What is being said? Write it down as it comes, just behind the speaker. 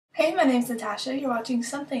Hey, my name's Natasha. You're watching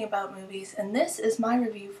Something About Movies, and this is my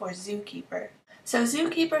review for Zookeeper. So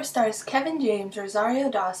Zookeeper stars Kevin James,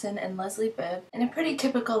 Rosario Dawson, and Leslie Bibb in a pretty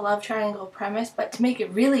typical love triangle premise, but to make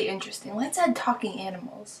it really interesting, let's add talking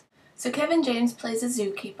animals. So Kevin James plays a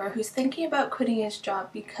zookeeper who's thinking about quitting his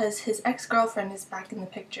job because his ex-girlfriend is back in the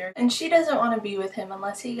picture, and she doesn't want to be with him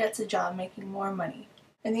unless he gets a job making more money.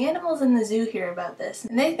 And the animals in the zoo hear about this,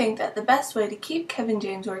 and they think that the best way to keep Kevin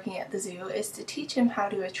James working at the zoo is to teach him how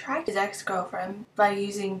to attract his ex-girlfriend by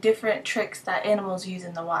using different tricks that animals use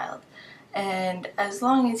in the wild. And as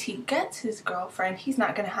long as he gets his girlfriend, he's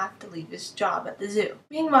not going to have to leave his job at the zoo.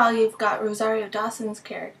 Meanwhile, you've got Rosario Dawson's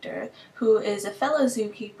character, who is a fellow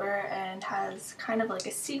zookeeper and has kind of like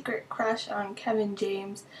a secret crush on Kevin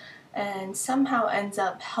James, and somehow ends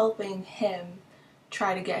up helping him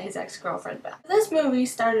try to get his ex-girlfriend back. This movie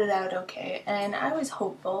started out okay, and I was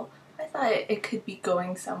hopeful. I thought it could be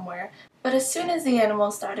going somewhere. But as soon as the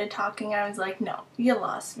animals started talking, I was like, no, you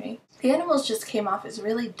lost me. The animals just came off as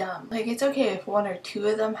really dumb. Like, it's okay if one or two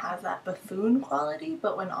of them have that buffoon quality,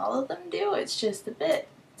 but when all of them do, it's a bit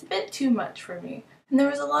too much for me. And there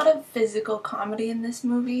was a lot of physical comedy in this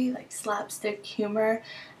movie, like slapstick humor,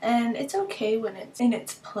 and it's okay when it's in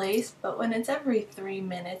its place, but when it's every 3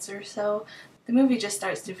 minutes or so, the movie just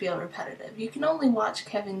starts to feel repetitive. You can only watch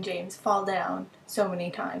Kevin James fall down so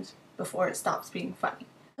many times before it stops being funny.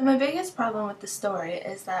 And my biggest problem with the story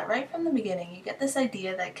is that right from the beginning you get this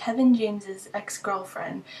idea that Kevin James's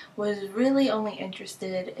ex-girlfriend was really only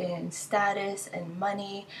interested in status and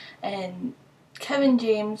money, and Kevin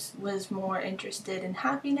James was more interested in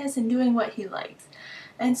happiness and doing what he likes.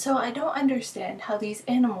 And so I don't understand how these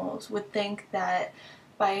animals would think that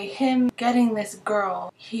by him getting this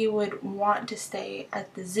girl, he would want to stay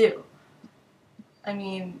at the zoo. I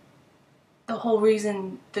mean, the whole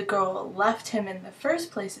reason the girl left him in the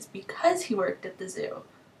first place is because he worked at the zoo.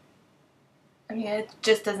 I mean, it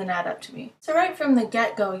just doesn't add up to me. So right from the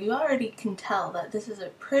get-go, you already can tell that this is a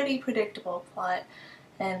pretty predictable plot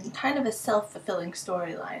and kind of a self-fulfilling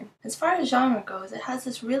storyline. As far as genre goes, it has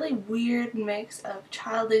this really weird mix of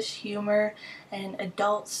childish humor and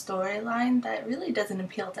adult storyline that really doesn't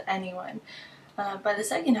appeal to anyone. By the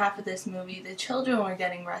second half of this movie, the children were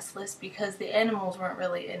getting restless because the animals weren't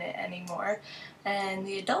really in it anymore, and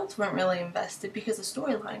the adults weren't really invested because the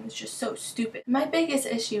storyline was just so stupid. My biggest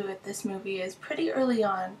issue with this movie is pretty early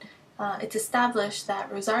on, it's established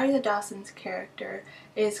that Rosario Dawson's character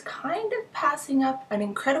is kind of passing up an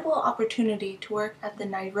incredible opportunity to work at the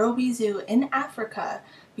Nairobi Zoo in Africa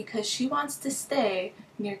because she wants to stay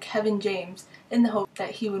near Kevin James in the hope that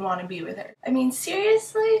he would want to be with her. I mean,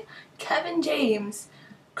 seriously? Kevin James,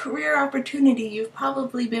 career opportunity you've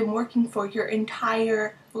probably been working for your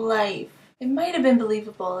entire life. It might have been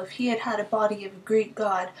believable if he had had a body of a Greek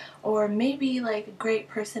god, or maybe like a great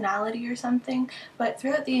personality or something, but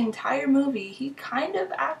throughout the entire movie he kind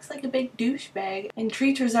of acts like a big douchebag and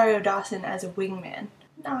treats Rosario Dawson as a wingman.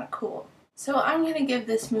 Not cool. So I'm gonna give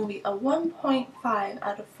this movie a 1.5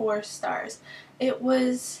 out of 4 stars. It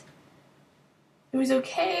was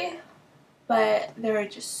okay, but there are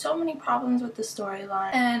just so many problems with the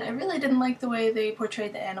storyline, and I really didn't like the way they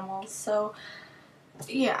portrayed the animals, so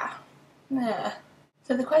yeah.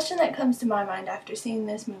 So the question that comes to my mind after seeing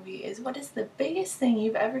this movie is, what is the biggest thing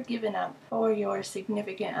you've ever given up for your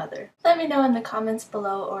significant other? Let me know in the comments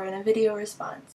below or in a video response.